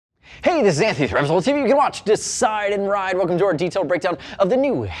Hey, this is Anthony with RevZilla TV. You can watch, decide, and ride. Welcome to our detailed breakdown of the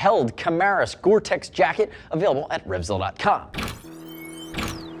new held Camaris Gore-Tex jacket, available at RevZilla.com.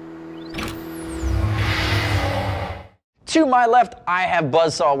 To my left, I have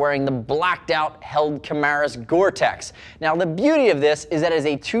Buzzsaw wearing the blacked out held Camaris Gore-Tex. Now, the beauty of this is that it is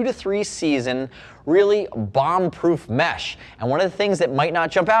a 2 to 3 season, really bomb-proof mesh. And one of the things that might not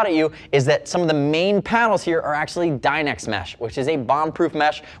jump out at you is that some of the main panels here are actually Dyna Mesh, which is a bomb-proof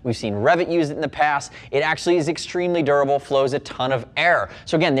mesh. We've seen Revit use it in the past. It actually is extremely durable, flows a ton of air.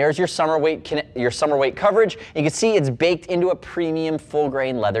 So again, there's your summer weight coverage. You can see it's baked into a premium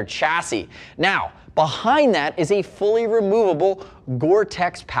full-grain leather chassis. Now, behind that is a fully removable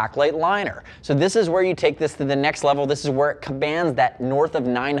Gore-Tex Packlight liner. So this is where you take this to the next level. This is where it commands that north of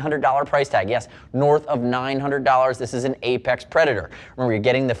 $900 price tag. Yes, north of $900. This is an Apex Predator. Remember, you're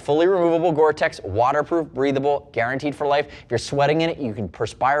getting the fully removable Gore-Tex, waterproof, breathable, guaranteed for life. If you're sweating in it, you can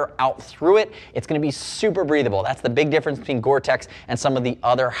perspire out through it. It's going to be super breathable. That's the big difference between Gore-Tex and some of the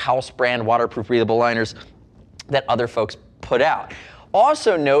other house brand waterproof breathable liners that other folks put out.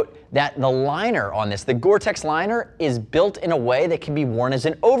 Also note that the liner on this, the Gore-Tex liner, is built in a way that can be worn as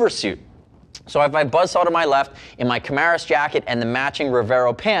an oversuit. So if I Buzzsaw to my left in my Camaris jacket and the matching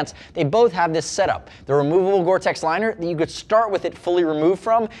Ravero pants, they both have this setup. The removable Gore-Tex liner that you could start with it fully removed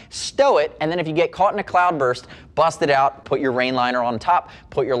from, stow it, and then if you get caught in a cloudburst, bust it out, put your rain liner on top,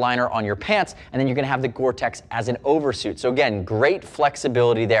 put your liner on your pants, and then you're gonna have the Gore-Tex as an oversuit. So again, great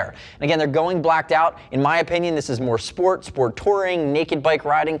flexibility there. And again, they're going blacked out. In my opinion, this is more sport touring, naked bike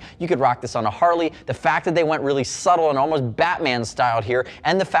riding. You could rock this on a Harley. The fact that they went really subtle and almost Batman styled here,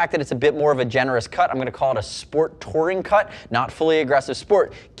 and the fact that it's a bit more of a generous cut, I'm gonna call it a sport touring cut, not fully aggressive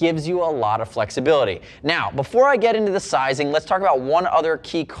sport, gives you a lot of flexibility. Now, before I get into the sizing, let's talk about one other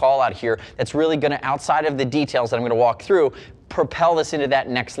key call out here that's really gonna, outside of the details that I'm going to walk through, propel this into that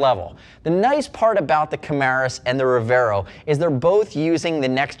next level. The nice part about the Camaris and the Ravero is they're both using the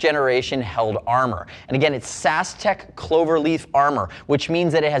next generation held armor. And again, it's SASTEC cloverleaf armor, which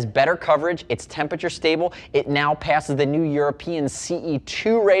means that it has better coverage, it's temperature stable, it now passes the new European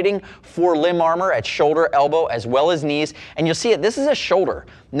CE2 rating for limb armor at shoulder, elbow, as well as knees. And you'll see it, this is a shoulder.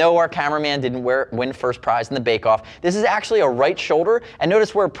 No, our cameraman didn't win first prize in the bake-off. This is actually a right shoulder, and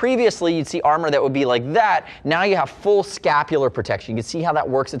notice where previously you'd see armor that would be like that, now you have full scapular protection. You can see how that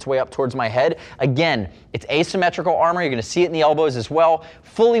works its way up towards my head. Again, it's asymmetrical armor. You're going to see it in the elbows as well.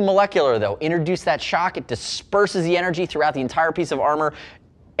 Fully molecular though. Introduce that shock. It disperses the energy throughout the entire piece of armor,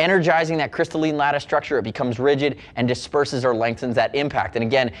 energizing that crystalline lattice structure. It becomes rigid and disperses or lengthens that impact. And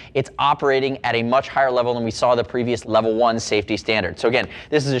again, it's operating at a much higher level than we saw the previous level 1 safety standard. So again,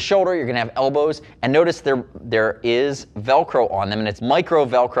 this is a shoulder. You're going to have elbows, and notice there is Velcro on them, and it's micro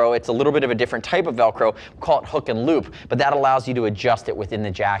Velcro. It's a little bit of a different type of Velcro. We call it hook and loop, but that allows you to adjust it within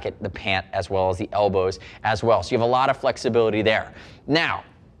the jacket, the pant, as well as the elbows as well. So you have a lot of flexibility there. Now,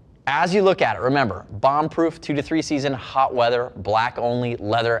 as you look at it, remember, bomb-proof, 2 to 3 season, hot weather, black only,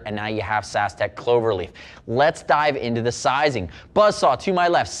 leather, and now you have SASTEC cloverleaf. Let's dive into the sizing. Buzzsaw to my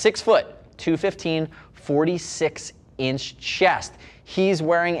left, 6 foot, 215, 46-inch chest. He's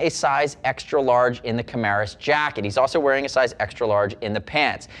wearing a size extra large in the Camaris jacket. He's also wearing a size extra large in the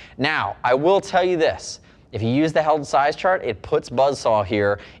pants. Now, I will tell you this. If you use the held size chart, it puts Buzzsaw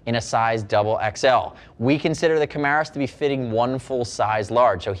here in a size XXL. We consider the Camaris to be fitting one full size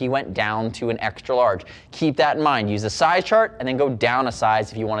large, so he went down to an extra large. Keep that in mind. Use the size chart and then go down a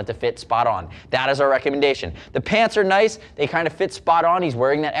size if you want it to fit spot on. That is our recommendation. The pants are nice. They kind of fit spot on. He's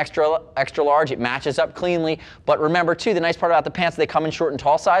wearing that extra large. It matches up cleanly. But remember too, the nice part about the pants, they come in short and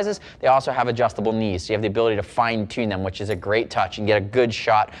tall sizes. They also have adjustable knees, so you have the ability to fine tune them, which is a great touch, and get a good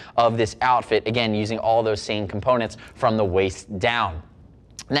shot of this outfit, again, using all those same components from the waist down.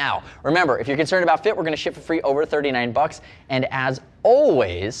 Now, remember, if you're concerned about fit, we're going to ship for free over $39. And as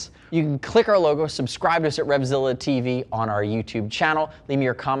always, you can click our logo, subscribe to us at RevZilla TV on our YouTube channel. Leave me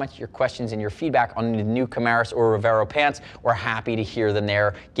your comments, your questions, and your feedback on the new Camaris or Ravero pants. We're happy to hear them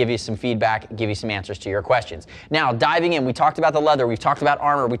there, give you some feedback, give you some answers to your questions. Now, diving in, we talked about the leather, we've talked about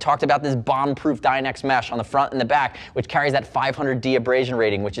armor, we talked about this bomb-proof Dyna Mesh on the front and the back, which carries that 500D abrasion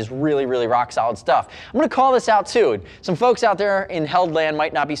rating, which is really, really rock-solid stuff. I'm going to call this out too. Some folks out there in held land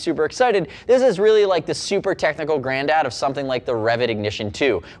might not be super excited. This is really like the super technical granddad of something like the Revit ignition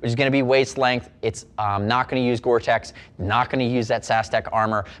too, which is going to be waist length. It's not going to use Gore-Tex, not going to use that SASTEC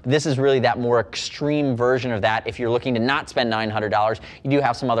armor. This is really that more extreme version of that. If you're looking to not spend $900, you do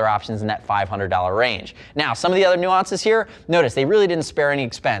have some other options in that $500 range. Now, some of the other nuances here, notice they really didn't spare any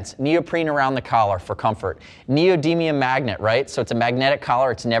expense. Neoprene around the collar for comfort. Neodymium magnet, right? So it's a magnetic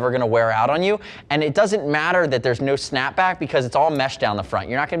collar. It's never going to wear out on you. And it doesn't matter that there's no snapback because it's all mesh down the front.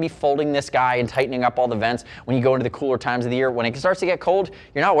 You're not going to be folding this guy and tightening up all the vents when you go into the cooler times of the year. When it starts to get cold,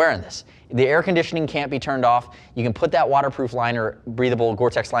 you're not wearing this. The air conditioning can't be turned off. You can put that waterproof liner, breathable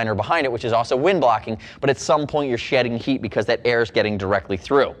Gore-Tex liner behind it, which is also wind blocking, but at some point you're shedding heat because that air is getting directly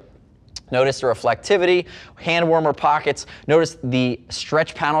through. Notice the reflectivity, hand warmer pockets. Notice the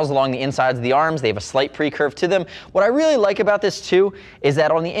stretch panels along the insides of the arms. They have a slight pre-curve to them. What I really like about this too is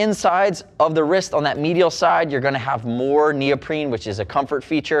that on the insides of the wrist, on that medial side, you're going to have more neoprene, which is a comfort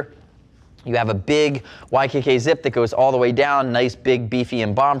feature. You have a big YKK zip that goes all the way down, nice, big, beefy,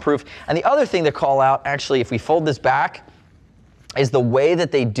 and bomb-proof. And the other thing to call out, actually, if we fold this back, is the way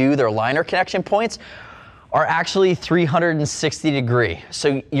that they do their liner connection points are actually 360 degree.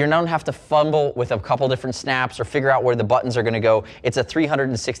 So you don't have to fumble with a couple different snaps or figure out where the buttons are gonna go. It's a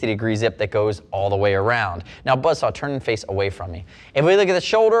 360 degree zip that goes all the way around. Now, Buzzsaw, turn and face away from me. If we look at the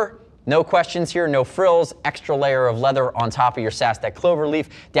shoulder, no questions here, no frills, extra layer of leather on top of your SASTEC clover leaf,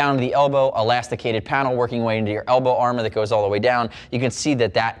 down to the elbow, elasticated panel working way into your elbow armor that goes all the way down. You can see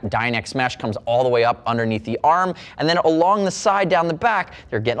that that Dynex mesh comes all the way up underneath the arm, and then along the side down the back,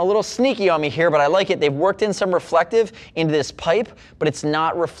 they're getting a little sneaky on me here, but I like it. They've worked in some reflective into this pipe, but it's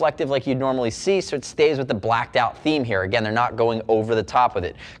not reflective like you'd normally see, so it stays with the blacked out theme here. Again, they're not going over the top with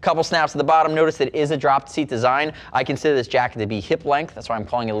it. Couple snaps at the bottom. Notice that it is a dropped seat design. I consider this jacket to be hip length. That's why I'm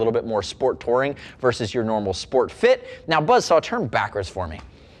calling it a little bit more sport touring versus your normal sport fit. Now, Buzzsaw, turn backwards for me. You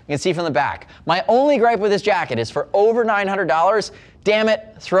can see from the back. My only gripe with this jacket is for over $900, damn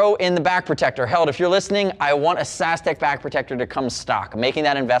it, throw in the back protector. Hell, if you're listening, I want a SASTEC back protector to come stock. Making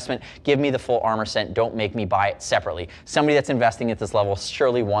that investment, give me the full armor set. Don't make me buy it separately. Somebody that's investing at this level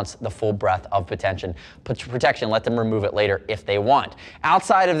surely wants the full breadth of protection. Let them remove it later if they want.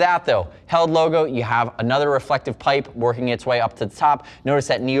 Outside of that, though, Held logo, you have another reflective pipe working its way up to the top. Notice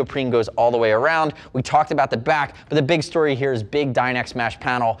that neoprene goes all the way around. We talked about the back, but the big story here is big Dynex mesh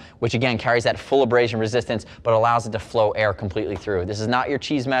panel, which again carries that full abrasion resistance, but allows it to flow air completely through. This is not your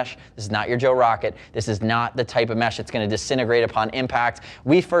cheese mesh. This is not your Joe Rocket. This is not the type of mesh that's going to disintegrate upon impact.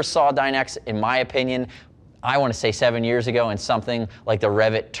 We first saw Dynex, in my opinion, I want to say 7 years ago in something like the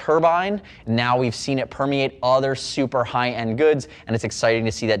Revit turbine. Now we've seen it permeate other super high-end goods, and it's exciting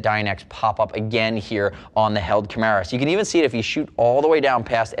to see that Dynex pop up again here on the Held Camaris. You can even see it if you shoot all the way down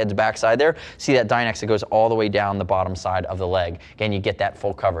past Ed's backside there. See that Dynex that goes all the way down the bottom side of the leg. Again, you get that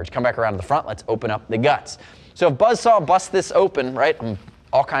full coverage. Come back around to the front. Let's open up the guts. So if Buzzsaw busts this open, right?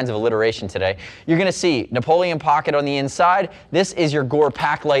 All kinds of alliteration today. You're going to see Napoleon pocket on the inside. This is your Gore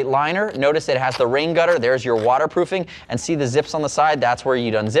Pack Light liner. Notice it has the rain gutter. There's your waterproofing. And see the zips on the side? That's where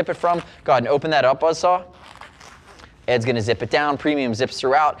you'd unzip it from. Go ahead and open that up, Buzzsaw. Ed's going to zip it down. Premium zips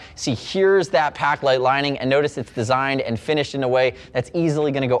throughout. See, here's that Pack Light lining. And notice it's designed and finished in a way that's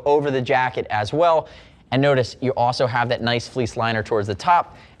easily going to go over the jacket as well. And notice you also have that nice fleece liner towards the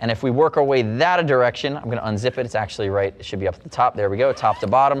top. And if we work our way that direction, I'm going to unzip it. It's actually right. It should be up at the top. There we go. Top to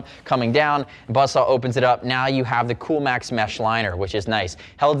bottom, coming down. And Buzzsaw opens it up. Now you have the Coolmax mesh liner, which is nice.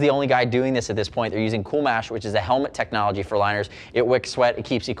 Held's the only guy doing this at this point. They're using Coolmash, which is a helmet technology for liners. It wicks sweat. It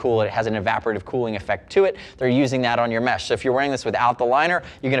keeps you cool. It has an evaporative cooling effect to it. They're using that on your mesh. So if you're wearing this without the liner,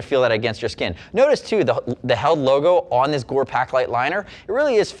 you're going to feel that against your skin. Notice too, the Held logo on this Gore Pack Light liner, it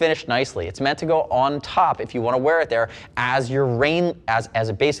really is finished nicely. It's meant to go on top if you want to wear it there as your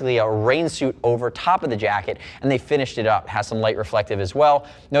basically a rain suit over top of the jacket, and they finished it up. It has some light reflective as well.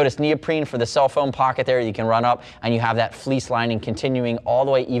 Notice neoprene for the cell phone pocket there you can run up, and you have that fleece lining continuing all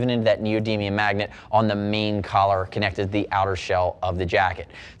the way even into that neodymium magnet on the main collar connected to the outer shell of the jacket.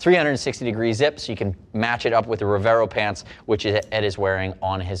 360 degree zip, so you can match it up with the Ravero pants, which Ed is wearing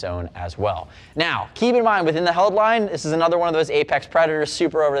on his own as well. Now, keep in mind, within the Held line, this is another one of those Apex Predators,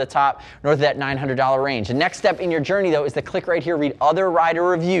 super over the top, north of that $900 range. The next step in your journey, though, is to click right here, read other rider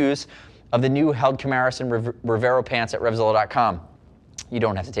reviews of the new Held Camaris and Ravero pants at RevZilla.com. You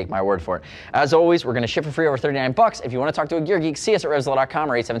don't have to take my word for it. As always, we're going to ship for free over 39 bucks. If you want to talk to a gear geek, see us at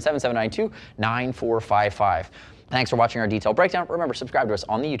RevZilla.com or 877-792-9455. Thanks for watching our detailed breakdown. Remember, subscribe to us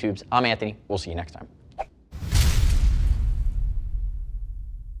on the YouTubes. I'm Anthony. We'll see you next time.